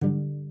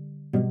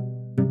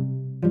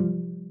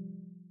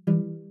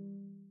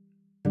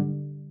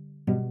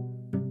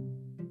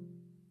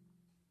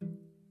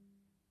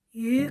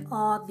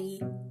are the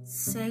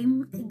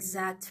same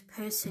exact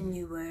person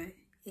you were,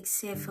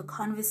 except for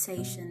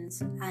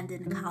conversations and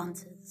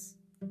encounters.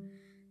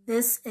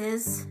 This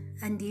is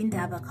a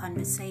ndindaba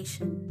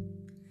conversation.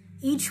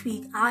 Each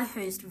week, I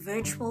host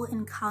virtual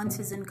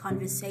encounters and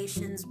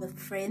conversations with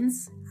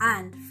friends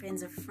and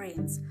friends of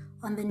friends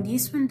on the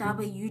ndiswa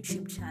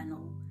YouTube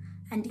channel.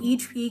 And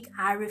each week,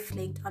 I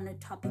reflect on a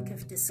topic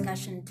of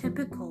discussion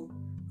typical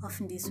of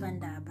ndiswa,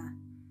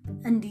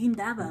 a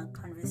ndindaba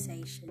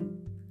conversation,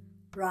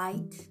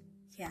 right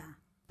here.